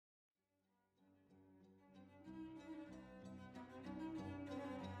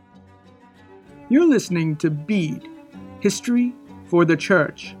You're listening to Bede, History for the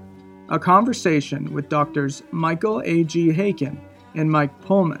Church, a conversation with Drs. Michael A.G. Haykin and Mike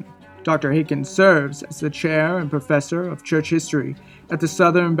Pullman. Dr. Haykin serves as the chair and professor of church history at the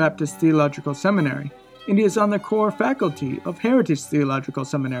Southern Baptist Theological Seminary, and he is on the core faculty of Heritage Theological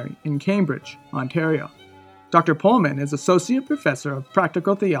Seminary in Cambridge, Ontario. Dr. Pullman is Associate Professor of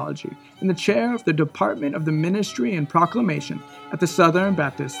Practical Theology and the Chair of the Department of the Ministry and Proclamation at the Southern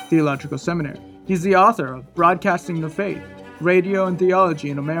Baptist Theological Seminary. He's the author of Broadcasting the Faith, Radio and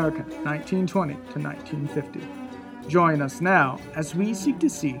Theology in America, 1920 to 1950. Join us now as we seek to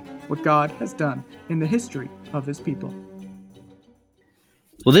see what God has done in the history of His people.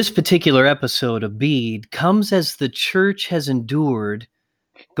 Well, this particular episode of Bede comes as the church has endured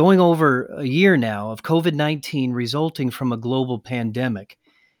going over a year now of COVID-19 resulting from a global pandemic.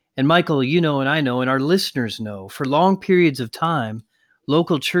 And Michael, you know, and I know, and our listeners know, for long periods of time,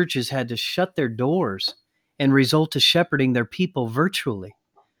 local churches had to shut their doors and resort to shepherding their people virtually.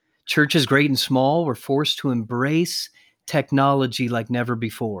 Churches, great and small, were forced to embrace technology like never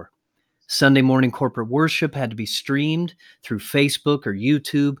before. Sunday morning corporate worship had to be streamed through Facebook or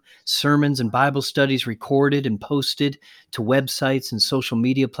YouTube, sermons and Bible studies recorded and posted to websites and social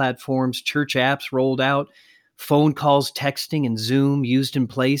media platforms, church apps rolled out, phone calls, texting, and Zoom used in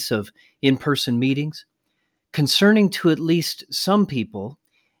place of in-person meetings. Concerning to at least some people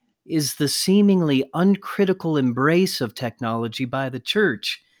is the seemingly uncritical embrace of technology by the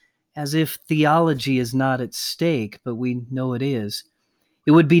church, as if theology is not at stake, but we know it is.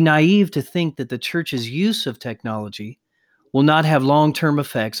 It would be naive to think that the church's use of technology will not have long-term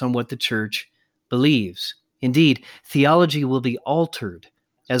effects on what the church believes. Indeed, theology will be altered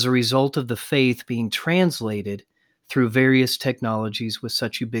as a result of the faith being translated through various technologies with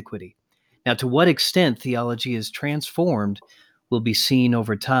such ubiquity. Now, to what extent theology is transformed will be seen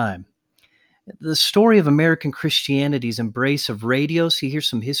over time. The story of American Christianity's embrace of radio, see, here's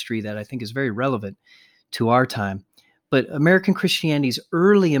some history that I think is very relevant to our time. But American Christianity's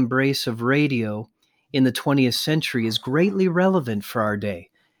early embrace of radio in the 20th century is greatly relevant for our day,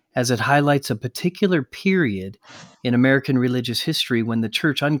 as it highlights a particular period in American religious history when the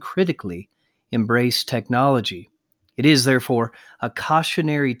church uncritically embraced technology. It is, therefore, a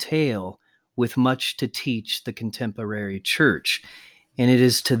cautionary tale with much to teach the contemporary church. And it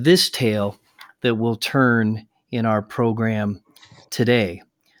is to this tale that we'll turn in our program today.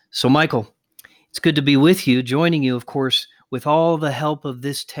 So, Michael, it's good to be with you, joining you, of course, with all the help of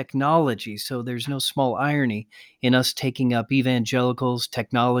this technology. So there's no small irony in us taking up evangelicals,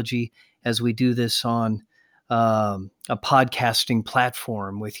 technology, as we do this on a podcasting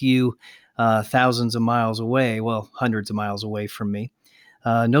platform with you thousands of miles away, well, hundreds of miles away from me.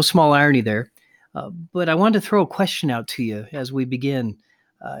 No small irony there. But I wanted to throw a question out to you as we begin.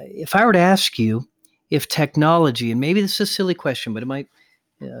 If I were to ask you if technology, and maybe this is a silly question, but it might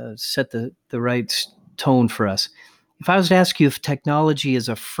set the right tone for us. If I was to ask you if technology is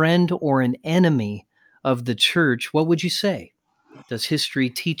a friend or an enemy of the church, what would you say? Does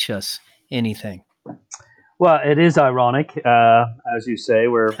history teach us anything? Well, it is ironic, as you say.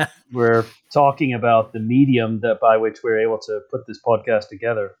 We're talking about the medium that by which we're able to put this podcast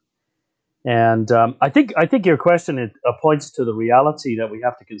together, and I think your question points to the reality that we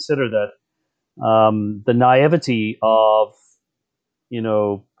have to consider that the naivety of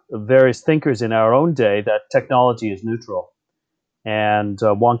various thinkers in our own day that technology is neutral and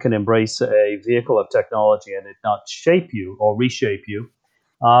one can embrace a vehicle of technology and it not shape you or reshape you.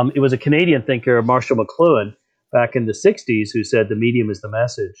 It was a Canadian thinker, Marshall McLuhan, back in the 60s who said the medium is the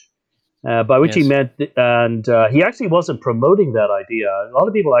message, by which he meant, and he actually wasn't promoting that idea. A lot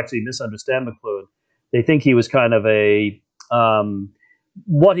of people actually misunderstand McLuhan. They think he was kind of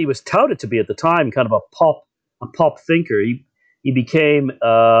what he was touted to be at the time, kind of a pop thinker. He became,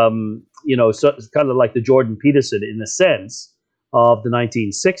 kind of like the Jordan Peterson in the sense of the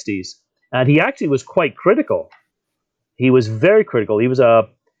 1960s. And he actually was quite critical. He was very critical. He was a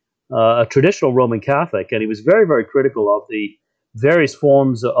traditional Roman Catholic, and he was very, very critical of the various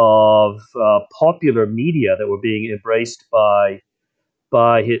forms of popular media that were being embraced by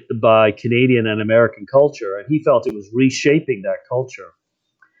Canadian and American culture. And he felt it was reshaping that culture.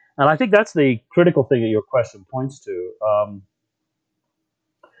 And I think that's the critical thing that your question points to.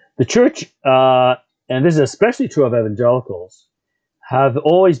 The church, and this is especially true of evangelicals, have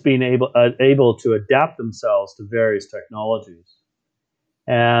always been able to adapt themselves to various technologies.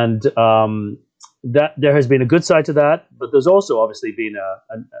 And that there has been a good side to that, but there's also obviously been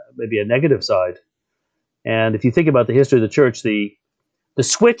maybe a negative side. And if you think about the history of the church, the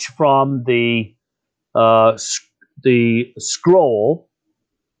switch from the scroll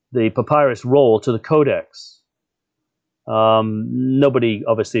the papyrus roll to the codex. Nobody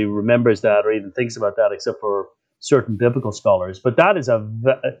obviously remembers that or even thinks about that except for certain biblical scholars. But that's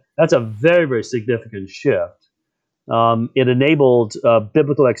a very, very significant shift. It enabled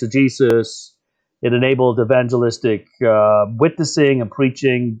biblical exegesis. It enabled evangelistic witnessing and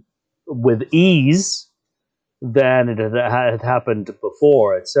preaching with ease than it had happened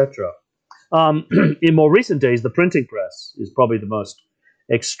before, etc. In more recent days, the printing press is probably the most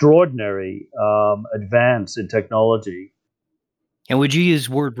extraordinary advance in technology. And would you use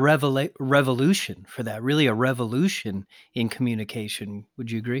word revolution for that? Really, a revolution in communication? Would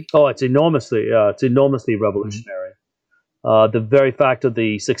you agree? Oh, it's enormously revolutionary. The very fact of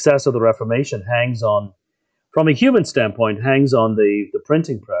the success of the Reformation hangs on, from a human standpoint, hangs on the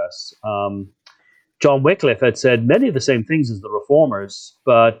printing press. John Wycliffe had said many of the same things as the Reformers,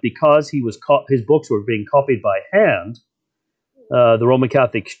 but because his books were being copied by hand, the Roman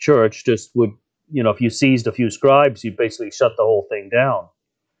Catholic Church just would, if you seized a few scribes, you basically shut the whole thing down.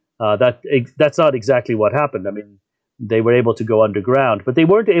 That's not exactly what happened. I mean, they were able to go underground, but they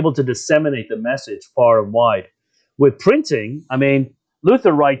weren't able to disseminate the message far and wide. With printing, I mean,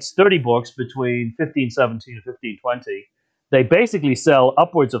 Luther writes 30 books between 1517 and 1520. They basically sell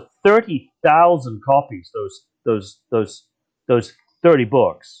upwards of 30,000 copies. Those 30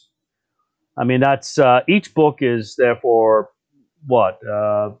 books. I mean, that's each book is therefore what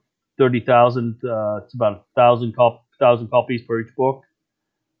 30,000. It's about 1,000 copies per each book.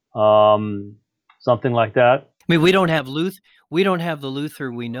 Something like that. I mean, we don't have the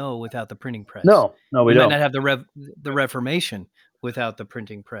Luther we know without the printing press. No, we don't. Might not have the Reformation without the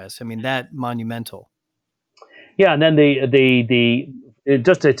printing press. I mean, that monumental. Yeah, and then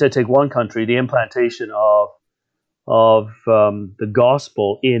just to take one country, the implantation of the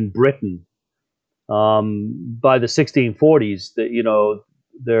gospel in Britain by the 1640s.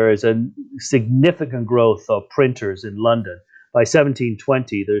 There is a significant growth of printers in London. By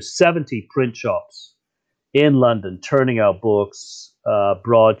 1720, there's 70 print shops in London turning out books,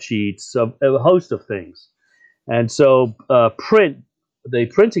 broadsheets, a host of things. And so the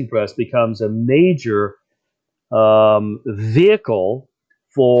printing press becomes a major vehicle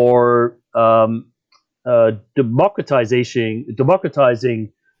for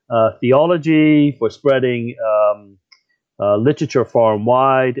democratizing theology, for spreading literature far and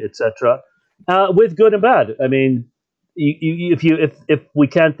wide, etc., with good and bad. I mean, if we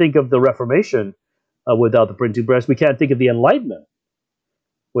can't think of the Reformation without the printing press, we can't think of the Enlightenment,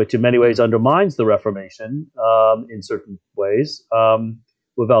 which in many ways undermines the Reformation in certain ways,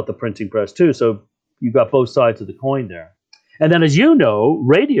 without the printing press too. So you've got both sides of the coin there. And then, as you know,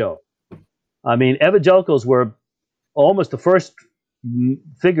 radio. I mean, evangelicals were almost the first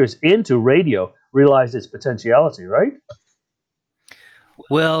figures into radio, realized its potentiality, right?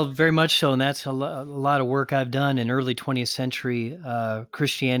 Well, very much so, and that's a lot of work I've done in early 20th century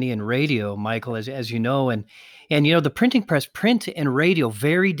Christianity and radio, Michael, as you know, and the printing press, print and radio,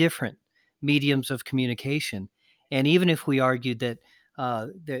 very different mediums of communication. And even if we argued that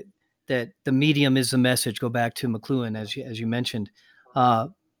that the medium is the message, go back to McLuhan as you mentioned,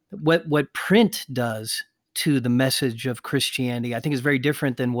 what print does to the message of Christianity, I think, is very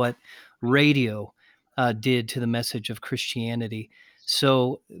different than what radio did to the message of Christianity.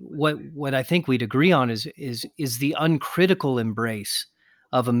 So what I think we'd agree on is the uncritical embrace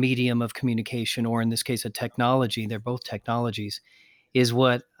of a medium of communication, or in this case, a technology. They're both technologies. Is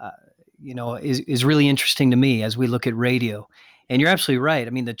what is really interesting to me as we look at radio. And you're absolutely right. I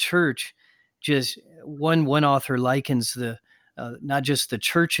mean, the church, just one author likens the not just the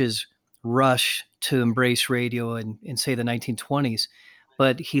church's rush to embrace radio in say the 1920s,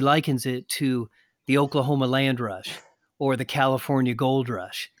 but he likens it to the Oklahoma land rush or the California gold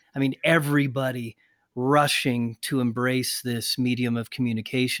rush. I mean, everybody rushing to embrace this medium of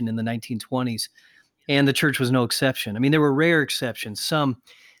communication in the 1920s, and the church was no exception. I mean, there were rare exceptions, some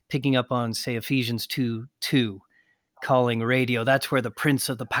picking up on, say, Ephesians 2:2, calling radio, that's where the prince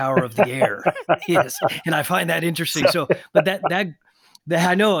of the power of the air is. And I find that interesting. So, but that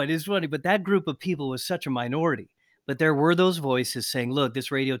I know it is funny, but that group of people was such a minority. But there were those voices saying, look, this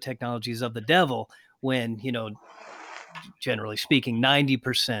radio technology is of the devil, when, generally speaking,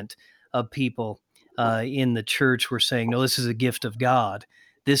 90% of people in the church were saying, no, this is a gift of God.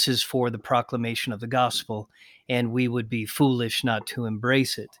 This is for the proclamation of the gospel, and we would be foolish not to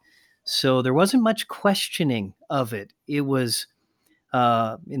embrace it. So there wasn't much questioning of it. It was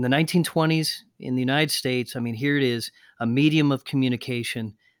in the 1920s in the United States. I mean, here it is, a medium of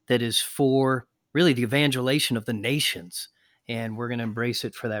communication that is for really the evangelization of the nations, and we're going to embrace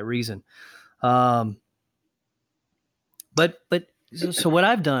it for that reason. But So what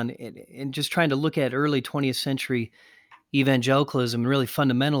I've done in just trying to look at early 20th century evangelicalism, really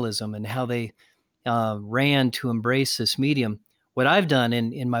fundamentalism, and how they ran to embrace this medium. What I've done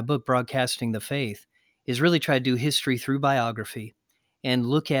in my book, Broadcasting the Faith, is really try to do history through biography and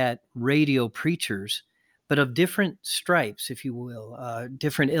look at radio preachers, but of different stripes, if you will,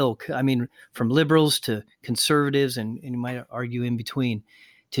 different ilk. I mean, from liberals to conservatives, and you might argue in between,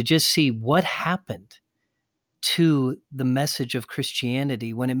 to just see what happened to the message of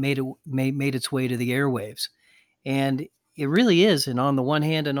Christianity when it made its way to the airwaves. And it really is an on the one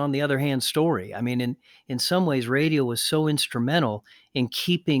hand and on the other hand story. I mean, in some ways, radio was so instrumental in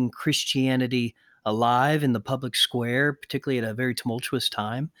keeping Christianity alive in the public square, particularly at a very tumultuous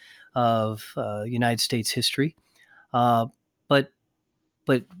time of United States history. Uh, but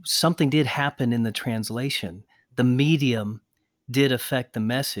but something did happen in the translation. The medium did affect the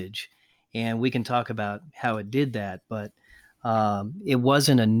message, and we can talk about how it did that. But it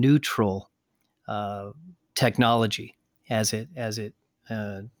wasn't a neutral uh, technology as it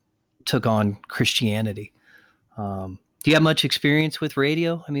took on Christianity. Do you have much experience with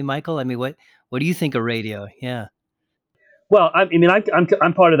radio? I mean, Michael, I mean, what do you think of radio? Yeah. Well,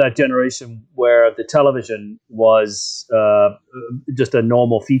 I'm part of that generation where the television was just a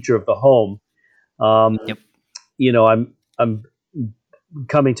normal feature of the home. Um, Yep. I'm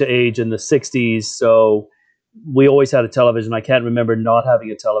coming to age in the '60s, so we always had a television. I can't remember not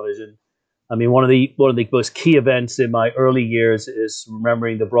having a television. I mean, one of the most key events in my early years is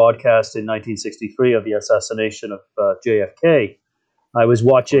remembering the broadcast in 1963 of the assassination of JFK. I was Of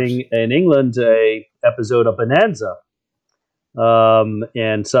course. watching in England a episode of Bonanza,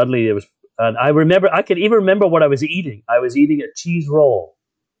 and suddenly it was. And I can even remember what I was eating. I was eating a cheese roll.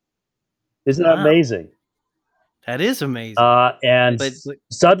 Isn't that Wow. amazing? That is amazing. And But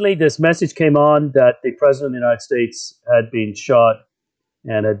suddenly this message came on that the president of the United States had been shot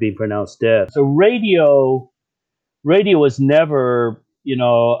and had been pronounced dead. So radio was never,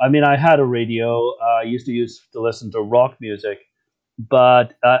 I mean, I had a radio. I used to use to listen to rock music,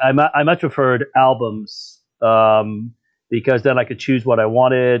 but I much preferred albums, because then I could choose what I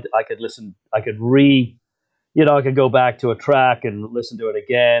wanted. I could listen. I could I could go back to a track and listen to it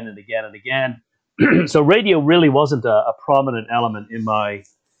again and again and again. So radio really wasn't a prominent element in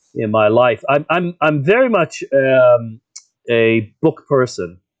my life. I'm very much a book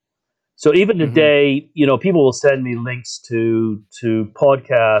person. So even mhm. today, people will send me links to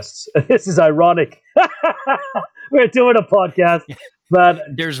podcasts. This is ironic. We're doing a podcast, but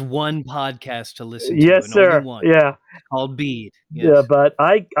There's one podcast to listen to, yes, and only sir. one. Yeah, It's called Bede. yeah. Yes. But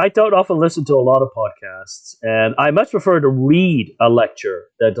I don't often listen to a lot of podcasts, and I much prefer to read a lecture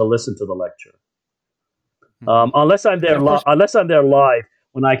than to listen to the lecture. Hmm. Unless I'm And there, of course, unless I'm there live,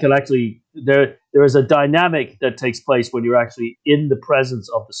 when I can actually there is a dynamic that takes place when you're actually in the presence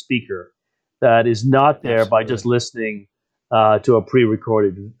of the speaker that is not there by just absolutely. listening to a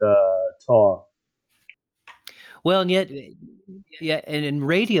pre-recorded talk. Well, and yet, yeah, and in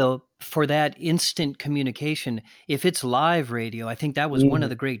radio, for that instant communication, if it's live radio, I think that was one of Mhm.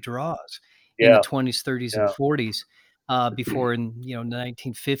 the great draws in the Yeah, 20s, 30s, and yeah. 40s, before in the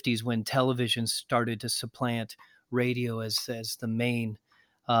 1950s when television started to supplant radio as the main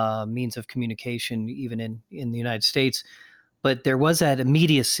means of communication, even in the United States. But there was that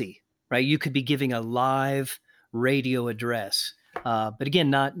immediacy, right? You could be giving a live radio address, but again,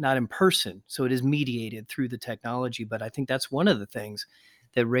 not in person. So it is mediated through the technology. But I think that's one of the things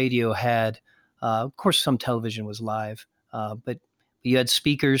that radio had. Of course, some television was live, but you had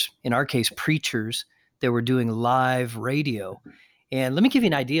speakers, in our case, preachers, that were doing live radio. And let me give you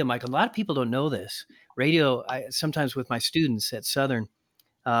an idea, Michael. A lot of people don't know this. Radio, sometimes with my students at Southern,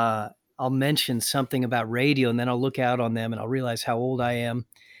 uh, I'll mention something about radio and then I'll look out on them and I'll realize how old I am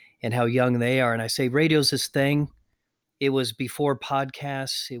and how young they are. And I say, radio's this thing. It was before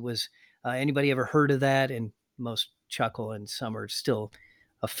podcasts. It was, anybody ever heard of that? And most chuckle and some are still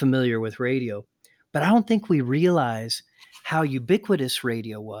familiar with radio. But I don't think we realize how ubiquitous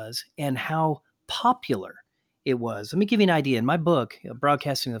radio was and how popular it was. Let me give you an idea. In my book,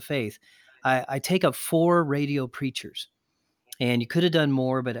 Broadcasting the Faith, I take up 4 radio preachers, and you could have done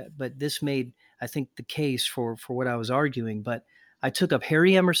more, but this made, I think, the case for what I was arguing. But I took up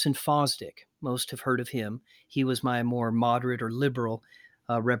Harry Emerson Fosdick. Most have heard of him. He was my more moderate or liberal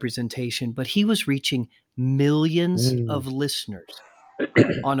representation, but he was reaching millions Mm. of listeners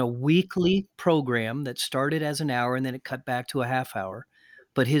on a weekly program that started as an hour and then it cut back to a half hour.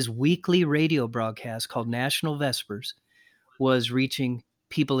 But his weekly radio broadcast called National Vespers was reaching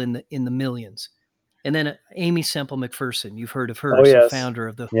people in the millions. And then Amy Semple McPherson, you've heard of her, Oh so yes, founder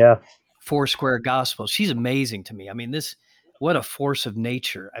of the yeah. Foursquare Gospel. She's amazing to me. I mean, what a force of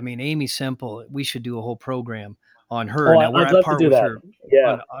nature. I mean, Amy Semple, we should do a whole program on her. Oh, Now, where I'd I love to part do with that. her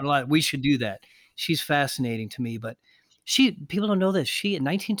Yeah. on a lot, we should do that. She's fascinating to me, but people don't know this. She, in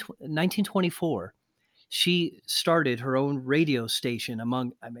 1924, she started her own radio station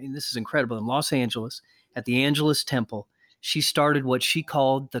this is incredible, in Los Angeles at the Angelus Temple. She started what she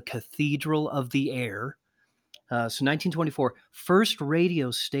called the Cathedral of the Air. So 1924, first radio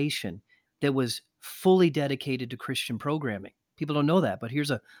station that was fully dedicated to Christian programming. People don't know that, but here's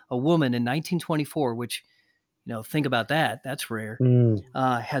a woman in 1924, which, think about that. That's rare. Mm.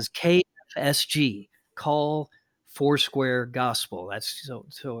 Has KFSG, Call Foursquare Gospel. That's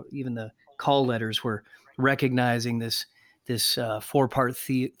so even the call letters were recognizing this four-part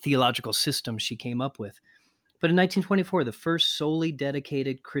theological system she came up with. But in 1924, the first solely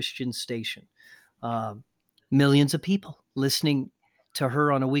dedicated Christian station. Millions of people listening to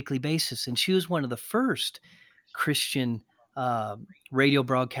her on a weekly basis. And she was one of the first Christian radio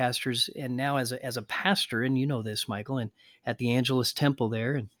broadcasters. And now as a pastor, and you know this, Michael, and at the Angelus Temple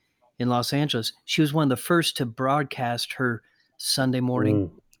there in Los Angeles, she was one of the first to broadcast her Sunday morning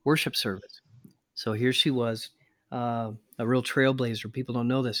worship service. So here she was, a real trailblazer. People don't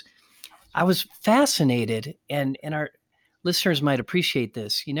know this. I was fascinated, and our listeners might appreciate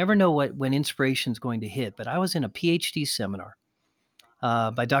this. You never know when inspiration is going to hit, but I was in a PhD seminar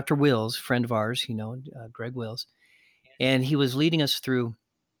by Dr. Wills, friend of ours, Greg Wills, and he was leading us through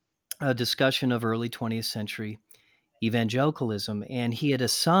a discussion of early 20th century evangelicalism, and he had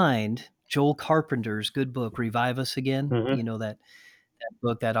assigned Joel Carpenter's good book, Revive Us Again. Mhm. You know that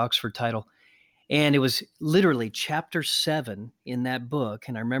book, that Oxford title. And it was literally chapter 7 in that book,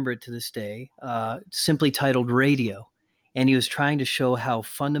 and I remember it to this day, simply titled Radio. And he was trying to show how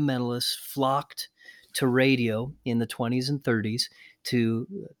fundamentalists flocked to radio in the 20s and 30s to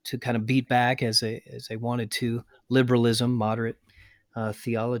kind of beat back as they wanted to liberalism, moderate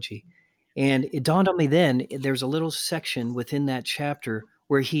theology. And it dawned on me then, there's a little section within that chapter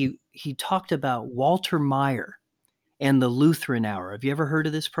where he talked about Walter Meyer and the Lutheran Hour. Have you ever heard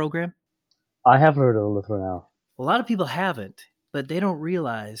of this program? I have heard of the Lutheran Hour. A lot of people haven't, but they don't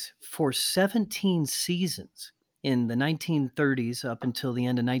realize for 17 seasons in the 1930s up until the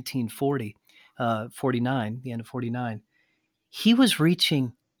end of 1949, the end of 49, he was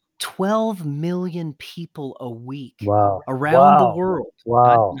reaching 12 million people a week around the world.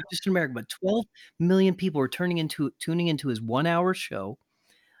 Wow. Not just in America, but 12 million people were tuning into his 1 hour show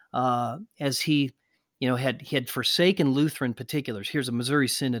as he had forsaken Lutheran particulars. Here's a Missouri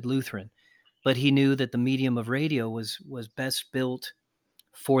Synod Lutheran. But he knew that the medium of radio was best built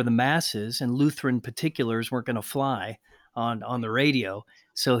for the masses, and Lutheran particulars weren't going to fly on the radio.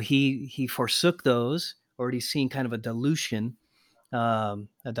 So he forsook those, already seeing kind of a dilution of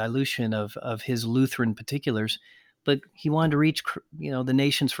his Lutheran particulars. But he wanted to reach the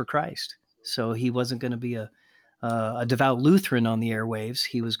nations for Christ. So he wasn't going to be a devout Lutheran on the airwaves.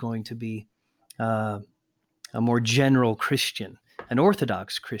 He was going to be a more general Christian, an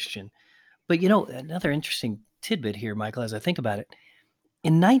Orthodox Christian. But another interesting tidbit here, Michael, as I think about it,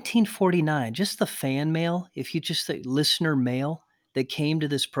 in 1949, just the fan mail, if you just say listener mail that came to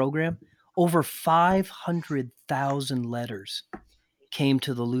this program, over 500,000 letters came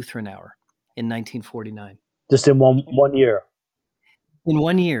to the Lutheran Hour in 1949. Just in one year. In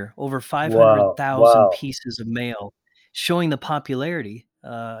 1 year, over 500,000 pieces of mail, showing the popularity,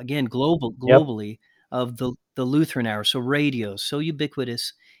 again, globally, of the Lutheran Hour. So radio, so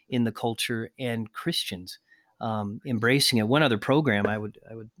ubiquitous in the culture, and Christians embracing it. One other program I would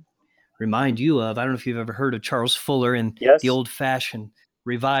remind you of, I don't know if you've ever heard of Charles Fuller and the Old-Fashioned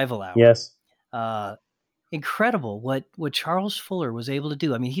Revival Hour. Yes. Incredible what Charles Fuller was able to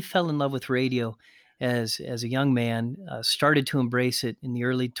do. I mean, he fell in love with radio as a young man, started to embrace it in the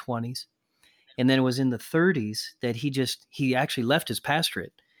early 20s. And then it was in the 30s that he actually left his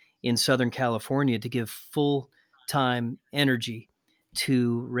pastorate in Southern California to give full-time energy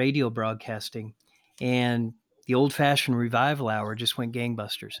to radio broadcasting, and the Old-Fashioned Revival Hour just went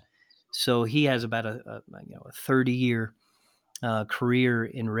gangbusters. So he has about a 30-year career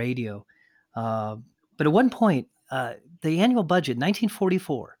in radio. But at one point, the annual budget,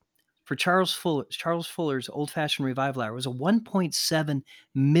 1944, for Charles Fuller's Old-Fashioned Revival Hour was a $1.7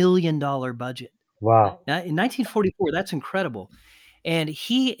 million budget. Wow. Now, in 1944, that's incredible. And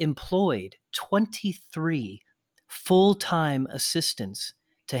he employed 23 full-time assistants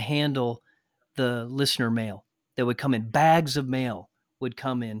to handle the listener mail that would come in. Bags of mail would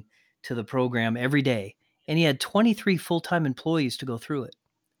come in to the program every day. And he had 23 full-time employees to go through it.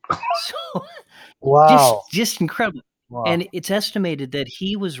 So Wow. just incredible. Wow. And it's estimated that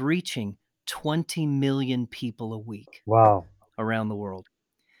he was reaching 20 million people a week. Wow. around the world.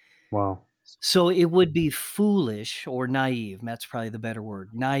 Wow. So it would be foolish or naive, that's probably the better word,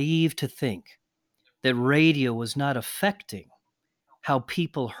 naive to think that radio was not affecting how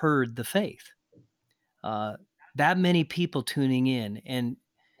people heard the faith. That many people tuning in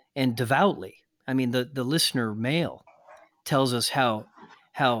and devoutly. I mean, the listener mail tells us how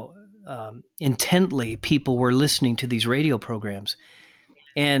intently people were listening to these radio programs.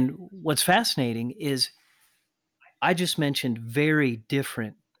 And what's fascinating is I just mentioned very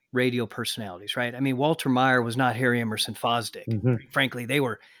different radio personalities, right? I mean, Walter Meyer was not Harry Emerson Fosdick. Hmm. Frankly, they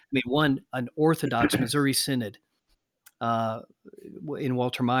were. I mean, one an Orthodox Missouri Synod uh, in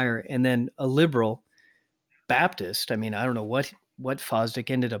Walter Meyer, and then a liberal Baptist. I mean, I don't know what Fosdick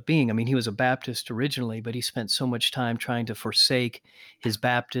ended up being. I mean, he was a Baptist originally, but he spent so much time trying to forsake his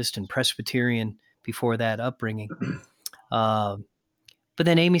Baptist and Presbyterian before that upbringing. But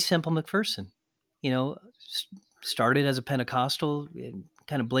then Amy Semple McPherson, you know, started as a Pentecostal and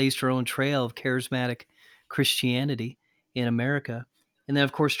kind of blazed her own trail of charismatic Christianity in America. And then,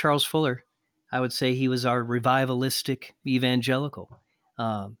 of course, Charles Fuller, I would say he was our revivalistic evangelical.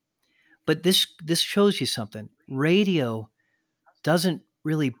 But this shows you something. Radio doesn't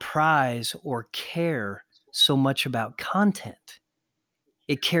really prize or care so much about content.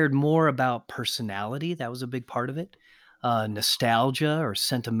 It cared more about personality. That was a big part of it. Nostalgia or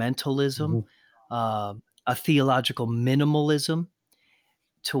sentimentalism, a theological minimalism,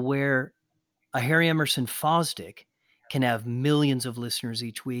 to where a Harry Emerson Fosdick can have millions of listeners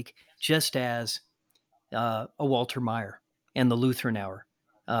each week, just as a Walter Meyer and the Lutheran Hour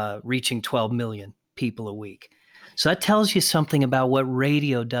reaching 12 million people a week. So that tells you something about what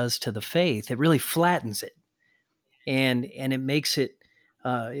radio does to the faith. It really flattens it, and it makes it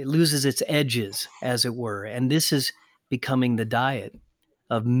it loses its edges, as it were. And this is becoming the diet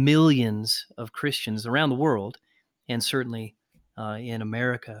of millions of Christians around the world, and certainly in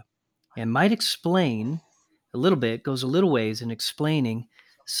America, and might explain a little bit, goes a little ways in explaining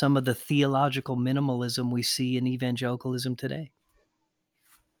some of the theological minimalism we see in evangelicalism today.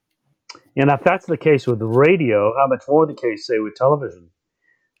 And if that's the case with the radio, how much more the case, say, with television,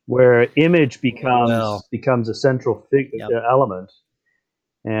 where image becomes a central element.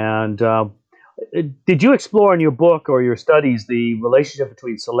 And did you explore in your book or your studies the relationship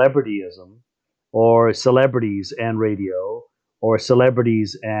between celebrityism, or celebrities and radio, or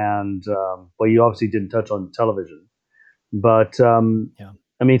celebrities and well, you obviously didn't touch on television, but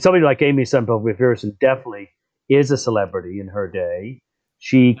I mean, somebody like Amy Semple McPherson definitely is a celebrity in her day.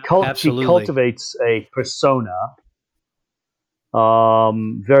 She cultivates a persona,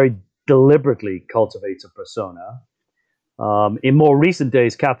 very deliberately cultivates a persona. In more recent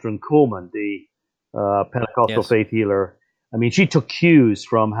days, Catherine Kuhlman, the Pentecostal faith healer, I mean, she took cues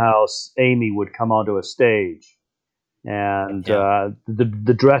from how Amy would come onto a stage, and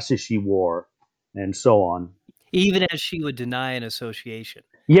the dresses she wore, and so on. Even as she would deny an association.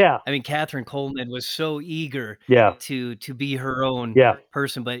 Yeah. I mean, Catherine Kuhlman was so eager to be her own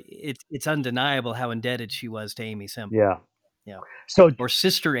person, but it's undeniable how indebted she was to Amy Semple. Yeah. Yeah. So, or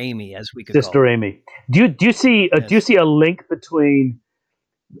Sister Amy, as we could Sister call her. Amy. Do you see a link between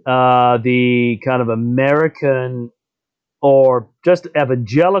the kind of American or just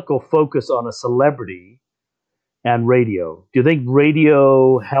evangelical focus on a celebrity and radio? Do you think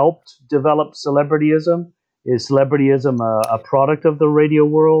radio helped develop celebrityism? Is celebrityism a product of the radio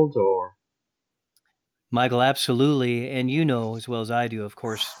world, or? Michael, absolutely. And you know as well as I do, of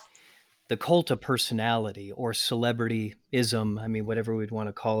course, the cult of personality or celebrityism, I mean, whatever we'd want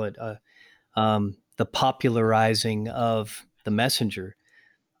to call it, the popularizing of the messenger.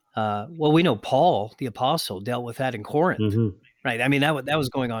 Well, we know Paul, the apostle, dealt with that in Corinth, right? I mean, that was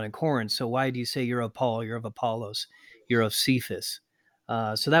going on in Corinth. So why do you say you're of Paul, you're of Apollos, you're of Cephas?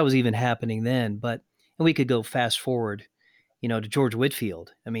 So that was even happening then. But and we could go fast forward, you know, to George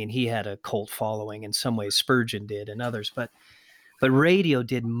Whitefield. I mean, he had a cult following in some ways. Spurgeon did, and others. But radio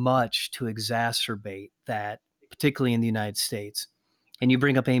did much to exacerbate that, particularly in the United States. And you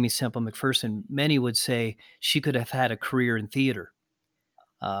bring up Amy Semple McPherson. Many would say she could have had a career in theater.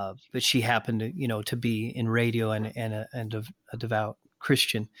 But she happened to, you know, to be in radio and a devout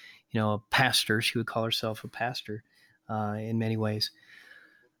Christian, you know, a pastor. She would call herself a pastor in many ways.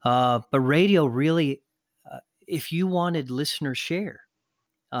 But radio really, if you wanted listener share,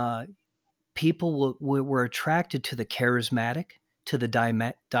 people were attracted to the charismatic, to the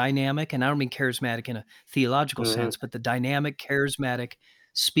dynamic, and I don't mean charismatic in a theological sense, but the dynamic, charismatic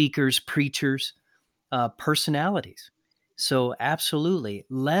speakers, preachers, personalities. So absolutely,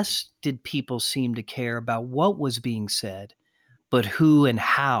 less did people seem to care about what was being said, but who and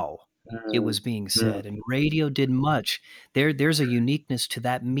how it was being Mm. said. And radio did much. There's a uniqueness to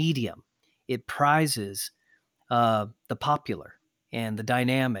that medium. It prizes the popular and the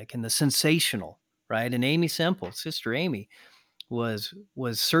dynamic and the sensational, right? And Amy Semple, Sister Amy, was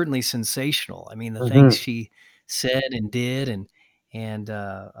certainly sensational. I mean, the things Mhm. she said and did, and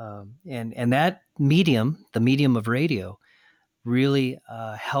that medium, the medium of radio, really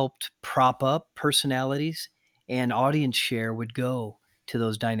helped prop up personalities, and audience share would go to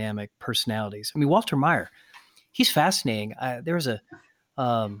those dynamic personalities. I mean, Walter Meyer, he's fascinating. There was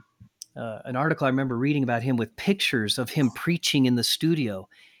um, an article I remember reading about him with pictures of him preaching in the studio,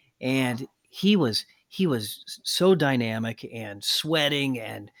 and he was so dynamic and sweating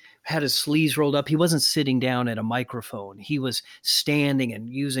and had his sleeves rolled up. He wasn't sitting down at a microphone. He was standing and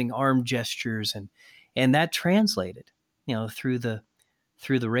using arm gestures, and that translated, through the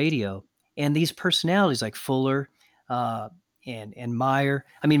radio. And these personalities like Fuller uh, and Meyer.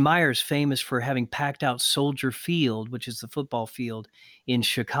 I mean, Meyer's famous for having packed out Soldier Field, which is the football field in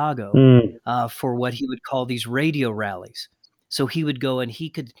Chicago, Mm. for what he would call these radio rallies. So he would go and he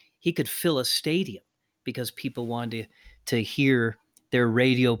could fill a stadium because people wanted to hear their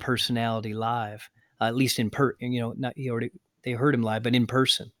radio personality live, at least not they heard him live, but in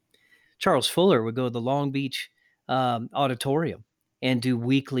person. Charles Fuller would go to the Long Beach auditorium and do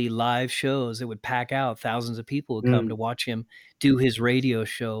weekly live shows that would pack out. Thousands of people would come Mm. to watch him do his radio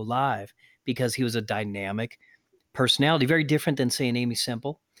show live because he was a dynamic personality, very different than, say, an Amy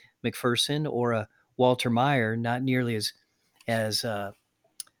Semple McPherson or a Walter Meyer, not nearly as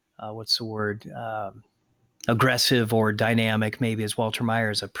what's the word, aggressive or dynamic, maybe, as Walter Meyer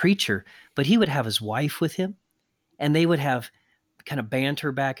as a preacher, but he would have his wife with him, and they would have kind of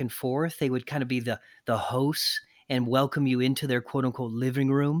banter back and forth. They would kind of be the hosts and welcome you into their quote unquote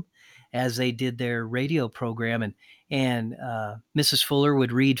living room as they did their radio program. And Mrs. Fuller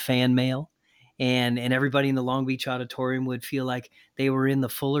would read fan mail, and everybody in the Long Beach auditorium would feel like they were in the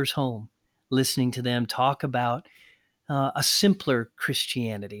Fuller's home, listening to them talk about a simpler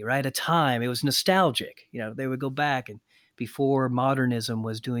Christianity, right? A time it was nostalgic. They would go back and before modernism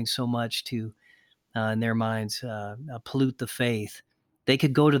was doing so much to in their minds, pollute the faith. They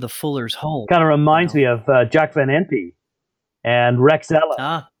could go to the Fuller's home, Kind of you reminds know. me of Jack Van Impe and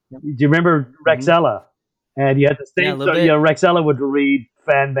Rexella. Yep. Do you remember Hmm. Rexella? And you had the Yeah, a same, little bit. Rexella would read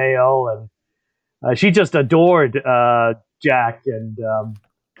fan mail, and she just adored Jack, and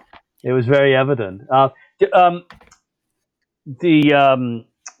it was very evident. Um, the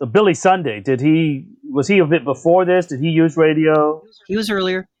Billy Sunday, was he a bit before this? Did he use radio? He was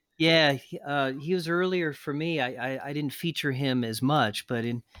earlier. Yeah, he was earlier for me. I didn't feature him as much, but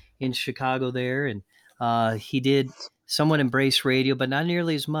in Chicago there, and he did somewhat embrace radio, but not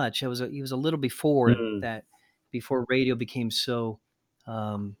nearly as much. He was a little before Mm. that, before radio became so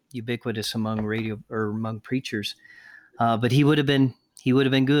ubiquitous among radio or among preachers. But he would have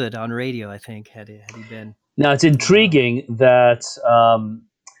been good on radio, I think, had he been. Now it's Uh, intriguing that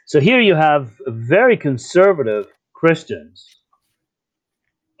so here you have very conservative Christians,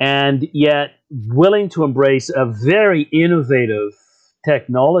 and yet willing to embrace a very innovative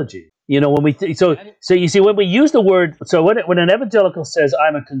technology. When we so you see when we use the word, so when an evangelical says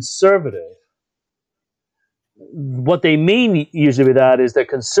I'm a conservative, what they mean usually with that is they're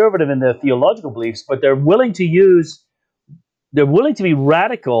conservative in their theological beliefs, but they're willing to be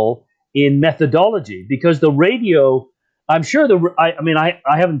radical in methodology, because the radio, I'm sure I mean I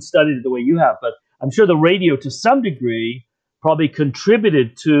haven't studied it the way you have, but I'm sure the radio to some degree probably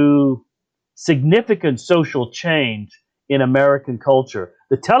contributed to significant social change in American culture.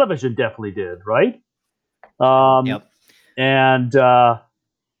 The television definitely did, right? Um, yep. and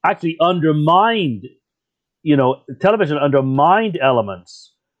actually undermined, television undermined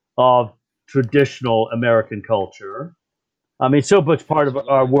elements of traditional American culture. I mean, it's so much part of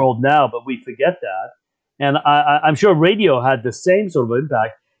our world now, but we forget that. And I'm sure radio had the same sort of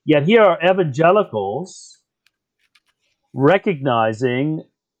impact. Yet here are evangelicals recognizing.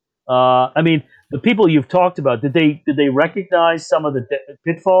 I mean, the people you've talked about, did they recognize some of the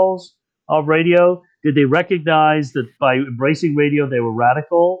pitfalls of radio? Did they recognize that by embracing radio, they were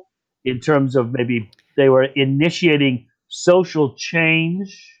radical in terms of maybe they were initiating social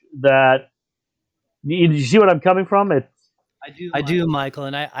change? That you see what I'm coming from? I do, Michael,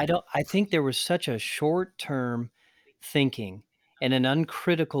 and I don't. I think there was such a short-term thinking and an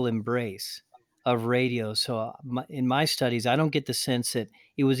uncritical embrace of radio. So, in my studies, I don't get the sense that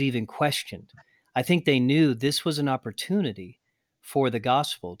it was even questioned. I think they knew this was an opportunity for the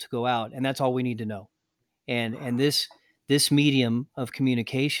gospel to go out, and that's all we need to know. And this medium of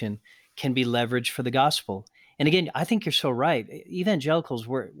communication can be leveraged for the gospel. And again, I think you're so right. Evangelicals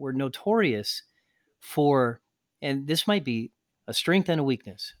were notorious for, and this might be a strength and a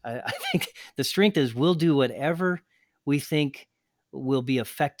weakness. I think the strength is we'll do whatever we think will be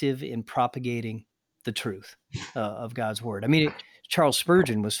effective in propagating the truth of God's word. I mean, Charles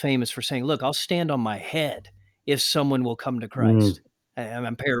Spurgeon was famous for saying, "Look, I'll stand on my head if someone will come to Mm. Christ."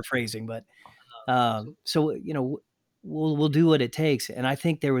 I'm paraphrasing, but so we'll do what it takes. And I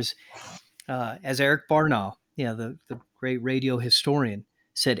think there was, as Eric Barnow, the great radio historian,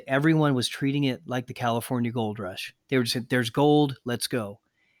 said, everyone was treating it like the California gold rush. They were just, there's gold, let's go.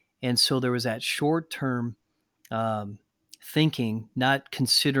 And so there was that short-term um, thinking, not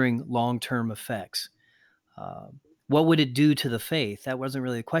considering long-term effects. What would it do to the faith? That wasn't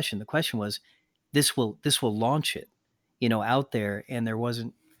really the question. The question was, this will launch it, out there, and there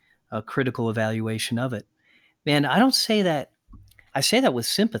wasn't a critical evaluation of it. Man, I don't say that. I say that with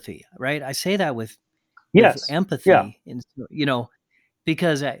sympathy, right? I say that with Yes. Yeah. empathy, and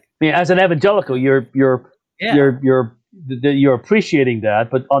because I mean, as an evangelical, yeah, you're appreciating that,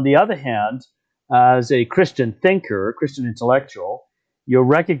 but on the other hand, as a Christian thinker, Christian intellectual, you're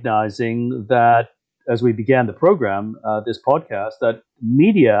recognizing that as we began the program, this podcast, that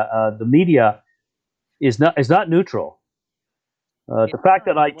the media is not neutral. The fact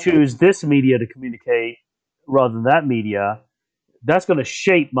that I choose this media to communicate rather than that media, that's going to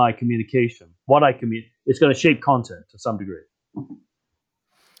shape my communication. What I communicate, it's going to shape content to some degree.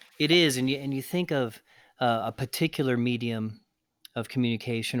 it is, and you think of a particular medium of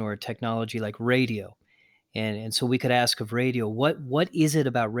communication or a technology like radio, and so we could ask of radio, what is it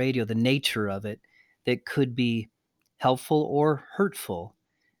about radio, the nature of it, that could be helpful or hurtful,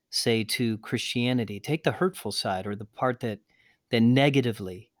 say, to Christianity? Take the hurtful side, or the part that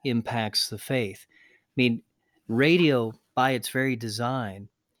negatively impacts the faith. I mean, radio by its very design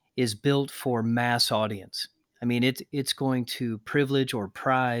is built for mass audience. I mean, it's going to privilege or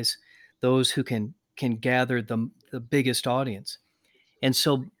prize those who can gather the biggest audience. And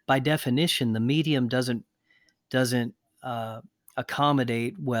so by definition, the medium doesn't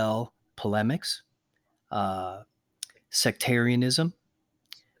accommodate well polemics, uh, sectarianism,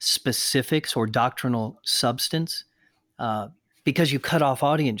 specifics, or doctrinal substance, uh, because you cut off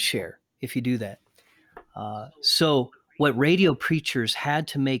audience share if you do that. So what radio preachers had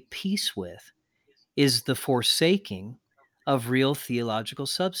to make peace with is the forsaking of real theological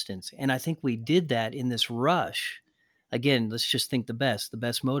substance. And I think we did that in this rush. Again, let's just think the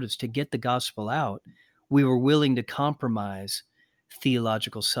best motives to get the gospel out. We were willing to compromise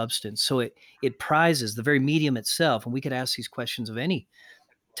theological substance. So it prizes the very medium itself. And we could ask these questions of any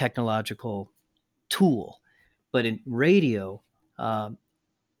technological tool. But in radio, um,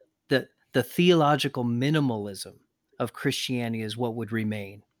 the theological minimalism of Christianity is what would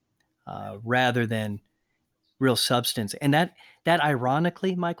remain, rather than real substance. And that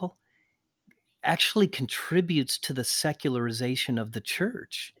ironically, Michael, actually contributes to the secularization of the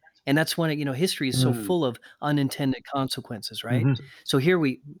church. And that's when history is so Mm. full of unintended consequences, right? Hmm. So here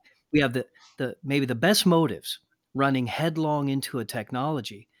we have the maybe the best motives running headlong into a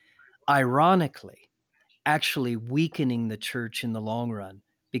technology, ironically actually weakening the church in the long run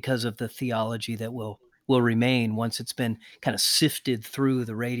because of the theology that will remain once it's been kind of sifted through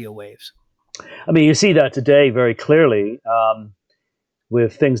the radio waves. I mean, you see that today very clearly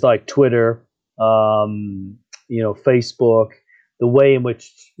with things like Twitter, Facebook, the way in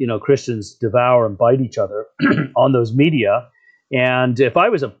which Christians devour and bite each other on those media. And if I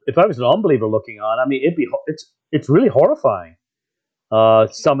was an unbeliever looking on, I mean, it's really horrifying.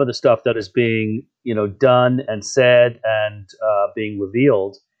 Some of the stuff that is being done and said and being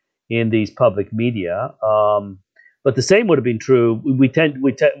revealed in these public media. But the same would have been true. We tend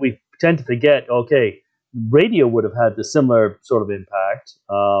to forget. Okay, radio would have had the similar sort of impact.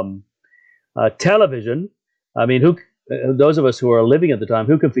 Television. I mean, those of us who are living at the time,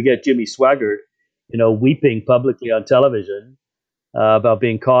 who can forget Jimmy Swaggart, weeping publicly on television about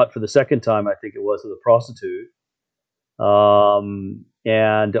being caught for the second time, I think it was, with a prostitute.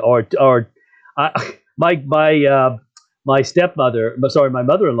 And or I, my stepmother, sorry, my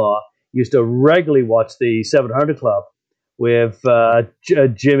mother-in-law used to regularly watch the 700 Club with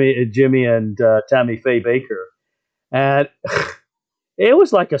Jimmy and Tammy Faye Baker, and it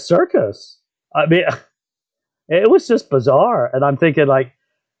was like a circus. I mean, it was just bizarre, and I'm thinking like,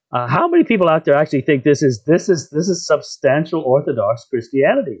 how many people out there actually think this is substantial Orthodox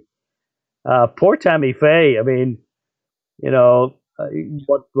Christianity? Poor Tammy Faye. I mean, you know,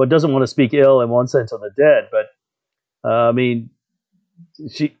 what doesn't want to speak ill in one sense of the dead, but I mean,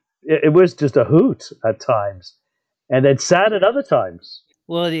 it was just a hoot at times, and then sad at other times.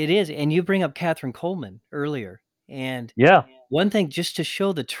 Well, it is, and you bring up Catherine Coleman earlier, and Yeah. one thing just to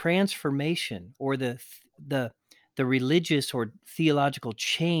show the transformation or the the religious or theological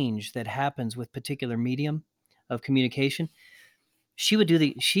change that happens with particular medium of communication. She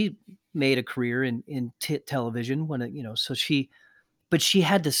made a career in television when so but she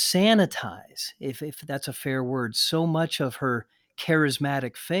had to sanitize, if that's a fair word, so much of her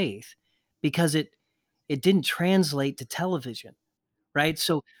charismatic faith because it didn't translate to television, right?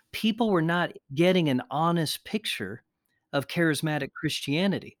 So people were not getting an honest picture of charismatic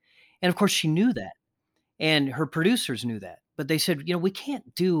Christianity. And of course, she knew that, and her producers knew that. But they said, we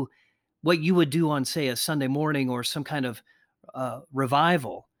can't do what you would do on, say, a Sunday morning or some kind of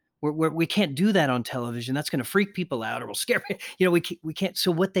revival. We can't do that on television. That's going to freak people out or will scare me. We can't.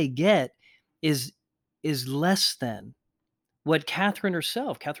 So what they get is less than what Catherine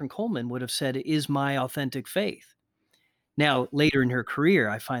Coleman, would have said is my authentic faith. Now, later in her career,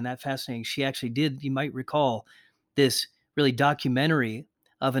 I find that fascinating. She actually did, you might recall, this really documentary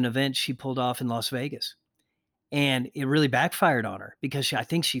of an event she pulled off in Las Vegas. And it really backfired on her because I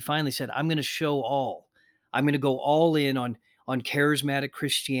think she finally said, I'm going to show all. I'm going to go all in on charismatic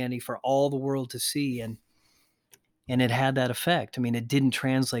Christianity for all the world to see. And it had that effect. I mean, it didn't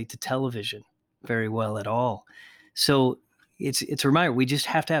translate to television very well at all. So it's a reminder. We just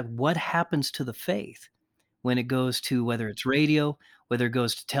have to have what happens to the faith when it goes to, whether it's radio, whether it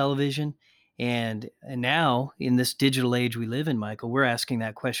goes to television. And now in this digital age we live in, Michael, we're asking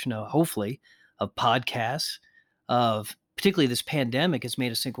that question of, hopefully, of podcasts, of particularly this pandemic has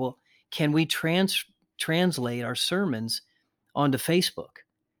made us think, well, can we translate our sermons onto Facebook?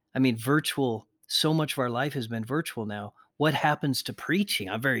 I mean, so much of our life has been virtual now. What happens to preaching?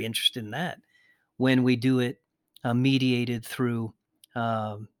 I'm very interested in that when we do it mediated through,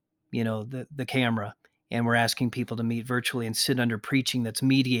 the camera, and we're asking people to meet virtually and sit under preaching that's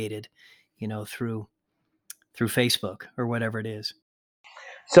mediated, through Facebook or whatever it is.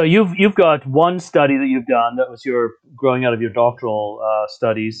 So you've got one study that you've done that was your growing out of your doctoral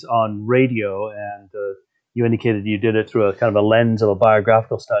studies on radio, and you indicated you did it through a kind of a lens of a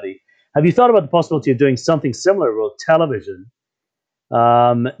biographical study. Have you thought about the possibility of doing something similar with television?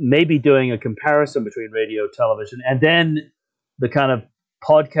 Maybe doing a comparison between radio, television, and then the kind of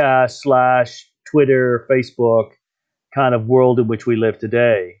podcast slash Twitter, Facebook kind of world in which we live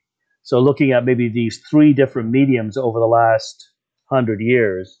today. So looking at maybe these three different mediums over the last 100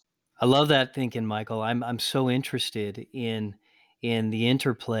 years. I love that thinking, Michael. I'm so interested in the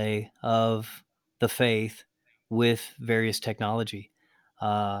interplay of the faith with various technology.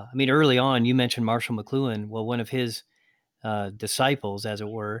 I mean, early on, you mentioned Marshall McLuhan. Well, one of his disciples, as it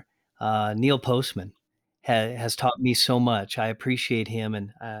were, Neil Postman, has taught me so much. I appreciate him,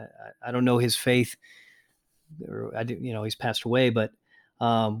 and I don't know his faith, or he's passed away, but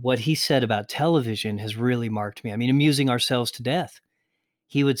what he said about television has really marked me. I mean, amusing ourselves to death.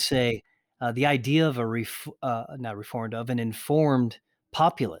 He would say the idea of not reformed, of an informed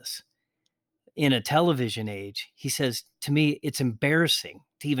populace in a television age. He says, to me, it's embarrassing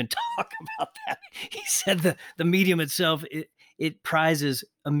to even talk about that. He said the medium itself, it prizes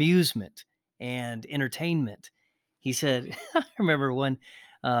amusement and entertainment. He said, I remember one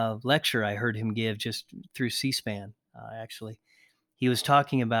lecture I heard him give just through C-SPAN, actually. He was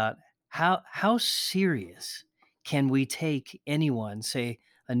talking about how serious can we take anyone, say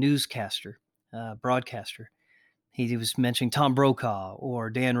a newscaster, broadcaster. He was mentioning Tom Brokaw or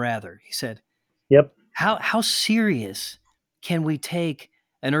Dan Rather. He said, Yep. how serious can we take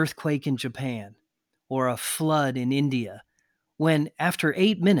an earthquake in Japan or a flood in India when after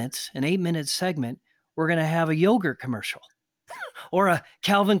 8 minutes, an 8-minute segment, we're going to have a yogurt commercial or a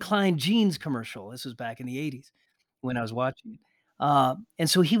Calvin Klein jeans commercial? This was back in the 80s when I was watching it. And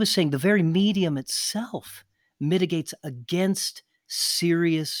so he was saying the very medium itself mitigates against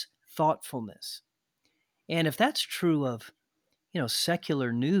serious thoughtfulness. And if that's true of,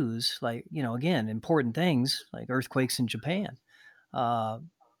 secular news, like, again, important things like earthquakes in Japan, uh,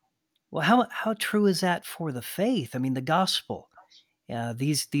 well, how true is that for the faith? I mean, the gospel.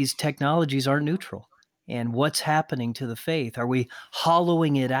 These technologies aren't neutral. And what's happening to the faith? Are we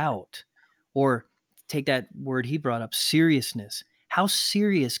hollowing it out? Or take that word he brought up, seriousness. How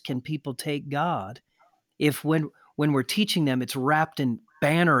serious can people take God if when we're teaching them, it's wrapped in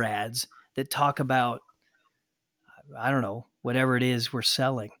banner ads that talk about, I don't know, whatever it is we're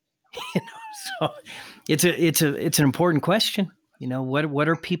selling? So it's an important question. What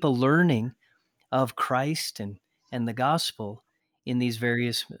are people learning of Christ and the gospel in these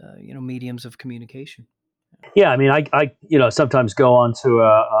various mediums of communication? Yeah, I mean, I sometimes go onto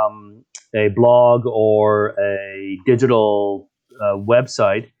a blog or a digital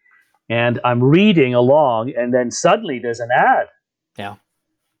website, and I'm reading along, and then suddenly there's an ad, Yeah.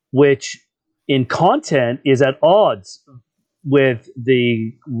 which in content is at odds with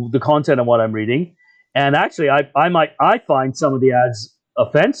the content of what I'm reading. And actually, I find some of the ads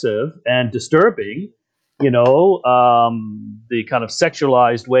offensive and disturbing. The kind of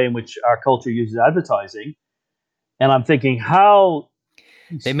sexualized way in which our culture uses advertising, and I'm thinking, how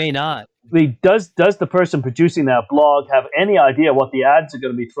They may not. does the person producing that blog have any idea what the ads are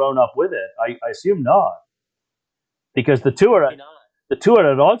going to be thrown up with it? I assume not, because the two are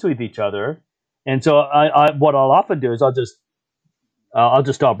at odds with each other. And so I what I'll often do is I'll just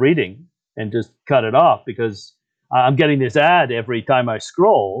stop reading and just cut it off, because I'm getting this ad every time I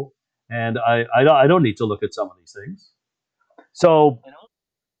scroll, and I don't need to look at some of these things. So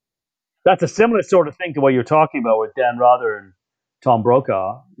that's a similar sort of thing to what you're talking about with Dan Rather and Tom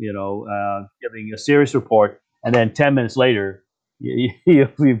Brokaw. Giving a serious report, and then 10 minutes later,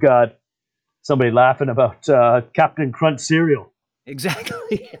 you've got somebody laughing about Captain Crunch cereal.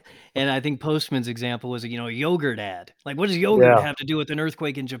 Exactly. And I think Postman's example was, a yogurt ad. Like, what does yogurt Yeah, have to do with an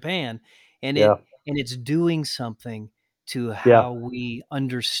earthquake in Japan? And yeah, it's doing something to yeah, how we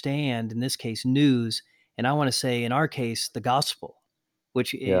understand, in this case, news. And I want to say, in our case, the gospel,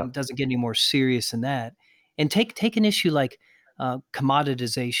 which yeah, it doesn't get any more serious than that. And take an issue like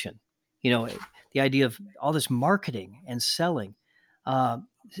commoditization. The idea of all this marketing and selling. Uh,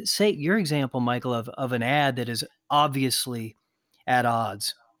 Say your example, Michael, of an ad that is obviously at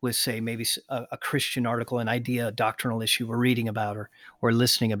odds with, say, maybe a Christian article, an idea, a doctrinal issue we're reading about or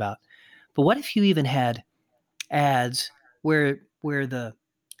listening about. But what if you even had ads where the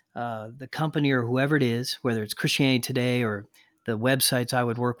company or whoever it is, whether it's Christianity Today or the websites I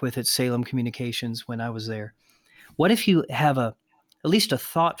would work with at Salem Communications when I was there, what if you have at least a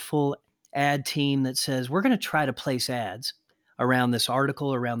thoughtful ad team that says, we're going to try to place ads around this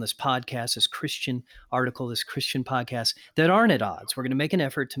article, around this podcast, this Christian article, this Christian podcast that aren't at odds. We're going to make an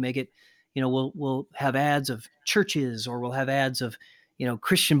effort to make it, we'll have ads of churches, or we'll have ads of,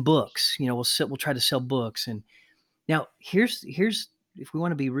 Christian books. We'll try to sell books. And now here's if we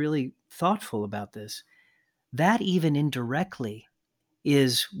want to be really thoughtful about this, that even indirectly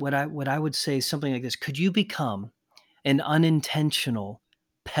is what I would say, something like this. Could you become an unintentional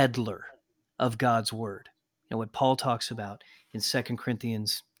peddler of God's word? What Paul talks about in 2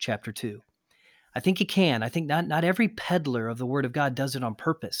 Corinthians chapter 2. I think you can. I think not every peddler of the word of God does it on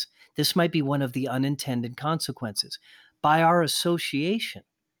purpose. This might be one of the unintended consequences. By our association,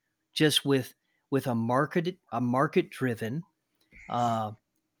 just with a market-driven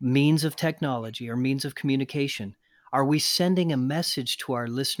means of technology or means of communication, are we sending a message to our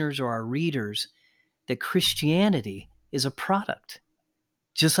listeners or our readers that Christianity is a product?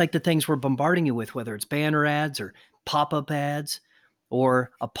 Just like the things we're bombarding you with, whether it's banner ads or pop-up ads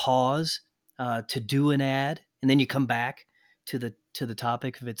or a pause to do an ad, and then you come back to the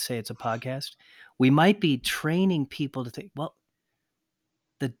topic of it, say it's a podcast, we might be training people to think, well,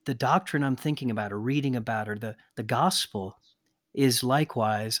 the doctrine I'm thinking about or reading about, or the gospel, is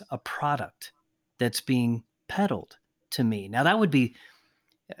likewise a product that's being peddled to me. Now that would be,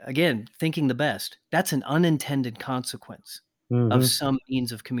 again, thinking the best. That's an unintended consequence of hmm some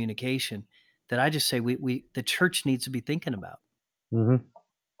means of communication that I just say the church needs to be thinking about. hmm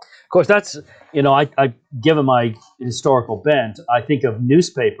Of course, that's given my historical bent, I think of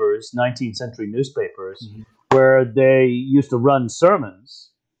newspapers, 19th century newspapers, Mhm. where they used to run sermons.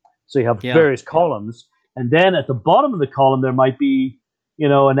 So you have Yeah. various columns, and then at the bottom of the column there might be,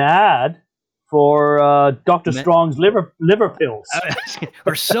 an ad for Dr. Me- Strong's liver pills,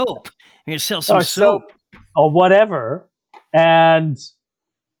 or soap. You're going to sell some or soap, soap. or whatever, and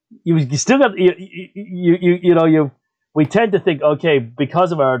you still got you we tend to think, okay,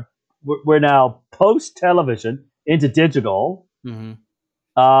 because of we're now post television into digital. Hmm.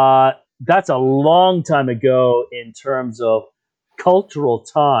 That's a long time ago in terms of cultural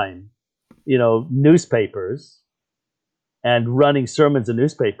time. Newspapers and running sermons in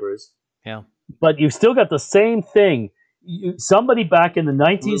newspapers, Yeah, but you've still got the same thing. Somebody back in the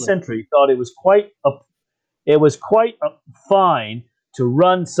 19th absolutely. century thought it was quite fine to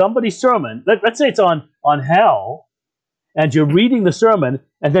run somebody's sermon. Let's say it's on hell, and you're reading the sermon,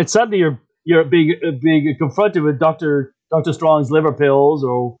 and then suddenly you're being confronted with Doctor Strong's liver pills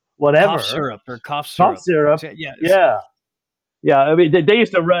or Cough whatever, syrup or cough cough syrup. syrup. Yes. Yeah, yeah. I mean, they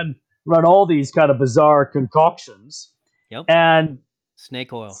used to run all these kind of bizarre concoctions, Yep. and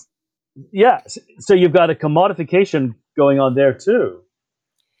Snake oil. yeah, so you've got a commodification going on there too,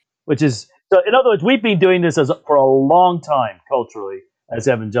 which is so. In other words, we've been doing this for a long time culturally as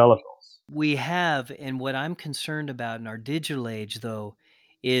evangelicals. We have, and what I'm concerned about in our digital age, though,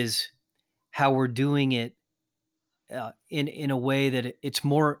 is how we're doing it in a way that it's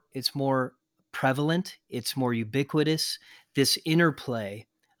more prevalent, it's more ubiquitous. This interplay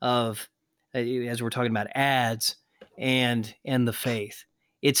of, as we're talking about, ads and the faith,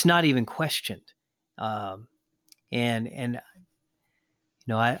 it's not even questioned. Um, and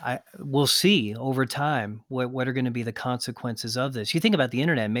I we'll see over time what are going to be the consequences of this. You think about the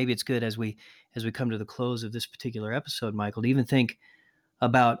internet. Maybe it's good as we come to the close of this particular episode, Michael, to even think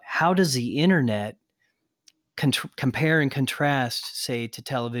about how does the internet compare and contrast, say, to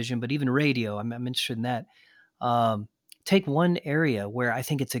television, but even radio. I'm interested in that. Um, Take one area where I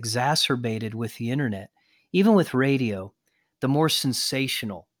think it's exacerbated with the internet, even with radio, the more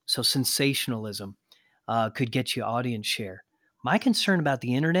sensational. So sensationalism could get you audience share. My concern about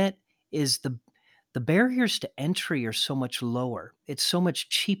the internet is the barriers to entry are so much lower. It's so much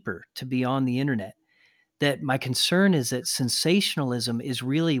cheaper to be on the internet that my concern is that sensationalism is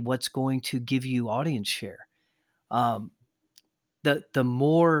really what's going to give you audience share. Um, the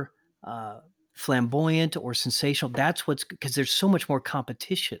more flamboyant or sensational, that's what's, because there's so much more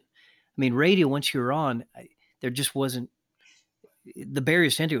competition. I mean, radio, once you're on, there just wasn't, the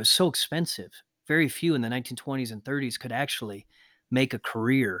barriers to entry was so expensive. Very few in the 1920s and 30s could actually make a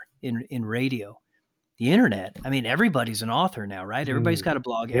career in radio. The internet, I mean, everybody's an author now, right? Everybody's Mm. got a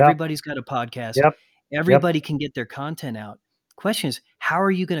blog, Yep. everybody's got a podcast, Yep. everybody can get their content out. Question is, how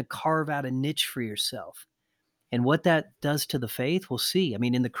are you going to carve out a niche for yourself? And what that does to the faith, we'll see. I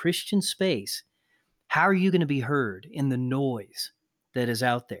mean, in the Christian space, how are you going to be heard in the noise that is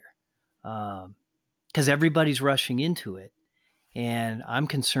out there? Because everybody's rushing into it. And I'm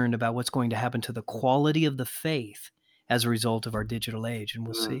concerned about what's going to happen to the quality of the faith as a result of our digital age. And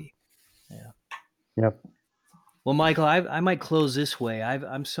we'll see. Yeah. Yep. Well, Michael, I might close this way.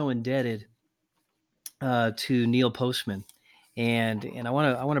 I'm so indebted to Neil Postman. And I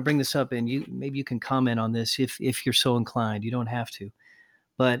want to bring this up, and maybe you can comment on this if you're so inclined. You don't have to.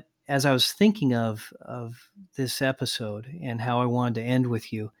 But as I was thinking of this episode and how I wanted to end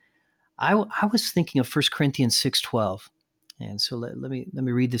with you, I was thinking of 1 Corinthians 6:12. And so let me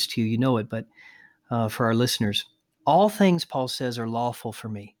read this to you. You know it, but for our listeners, all things, Paul says, are lawful for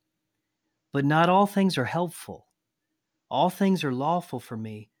me, but not all things are helpful. All things are lawful for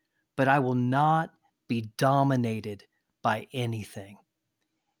me, but I will not be dominated by anything.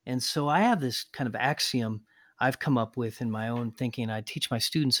 And so I have this kind of axiom I've come up with in my own thinking. I teach my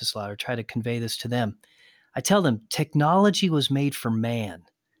students this a lot, or try to convey this to them. I tell them technology was made for man,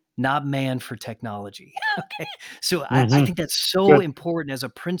 not man for technology. Okay. So I think that's so Good. important as a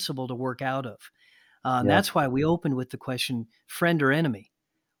principle to work out of. And Yeah. that's why we opened with the question, friend or enemy?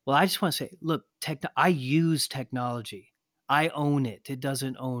 Well, I just want to say, look, I use technology. I own it. It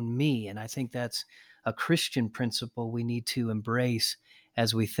doesn't own me. And I think that's a Christian principle we need to embrace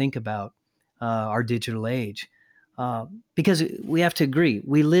as we think about our digital age. Because we have to agree,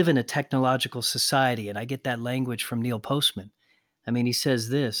 we live in a technological society. And I get that language from Neil Postman. I mean, he says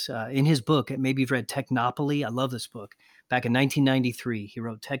this in his book. Maybe you've read Technopoly. I love this book. Back in 1993, he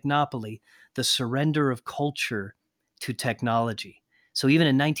wrote Technopoly, The Surrender of Culture to Technology. So even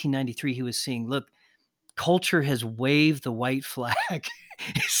in 1993, he was seeing, look, culture has waved the white flag.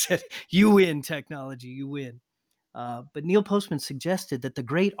 He said, you win, technology, you win. But Neil Postman suggested that the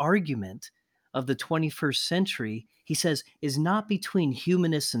great argument of the 21st century, he says, is not between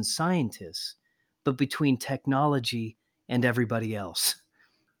humanists and scientists, but between technology and everybody else.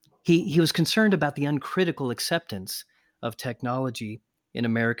 He was concerned about the uncritical acceptance of technology in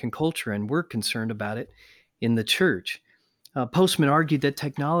American culture, and we're concerned about it in the church. Postman argued that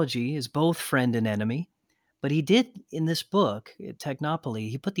technology is both friend and enemy, but he did in this book, Technopoly,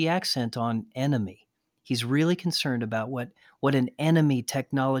 he put the accent on enemy. He's really concerned about what an enemy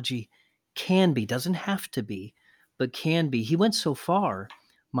technology can be, doesn't have to be, but can be. He went so far,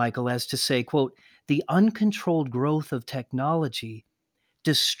 Michael, as to say, quote, the uncontrolled growth of technology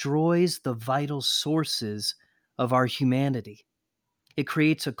destroys the vital sources of our humanity. It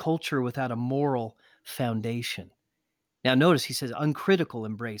creates a culture without a moral foundation. Now, notice he says uncritical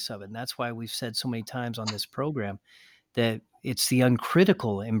embrace of it. And that's why we've said so many times on this program that it's the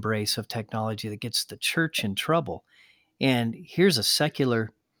uncritical embrace of technology that gets the church in trouble. And here's a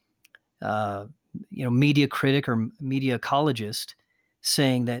secular, media critic or media ecologist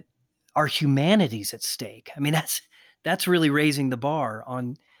saying that our humanity's at stake. I mean, that's really raising the bar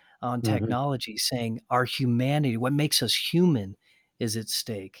on technology, saying our humanity, what makes us human, is at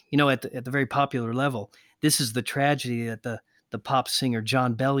stake. At the very popular level, this is the tragedy that the pop singer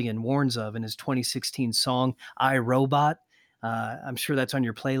John Bellion warns of in his 2016 song "I, Robot." I'm sure that's on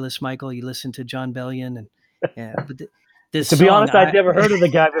your playlist, Michael. You listen to John Bellion, and yeah, but this To be song, honest, I'd never heard of the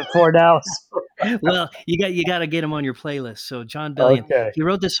guy before now. well, you got to get him on your playlist. So John Bellion, Okay. he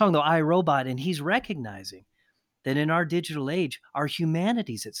wrote this song, though, I, Robot, and he's recognizing that in our digital age, our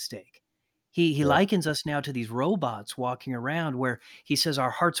humanity's at stake. He Yeah. likens us now to these robots walking around, where he says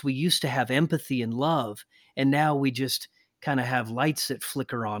our hearts, we used to have empathy and love, and now we just kind of have lights that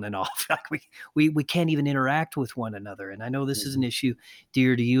flicker on and off. Like we can't even interact with one another. And I know this is an issue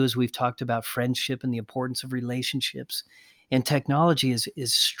dear to you, as we've talked about friendship and the importance of relationships. And technology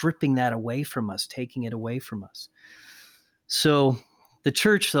is stripping that away from us, taking it away from us. So the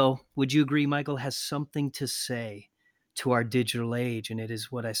church, though, would you agree, Michael, has something to say to our digital age? And it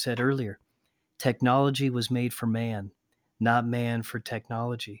is what I said earlier. Technology was made for man, not man for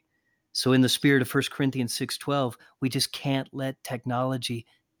technology. So in the spirit of 1 Corinthians 6:12, we just can't let technology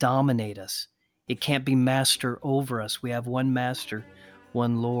dominate us. It can't be master over us. We have one master,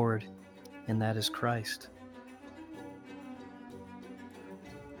 one Lord, and that is Christ.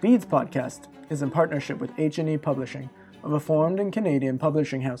 Beads Podcast is in partnership with H&E Publishing, a Reformed and Canadian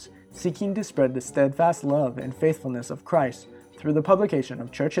publishing house seeking to spread the steadfast love and faithfulness of Christ through the publication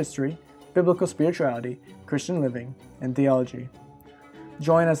of church history, biblical spirituality, Christian living, and theology.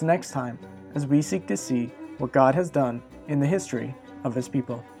 Join us next time as we seek to see what God has done in the history of His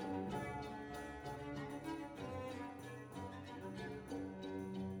people.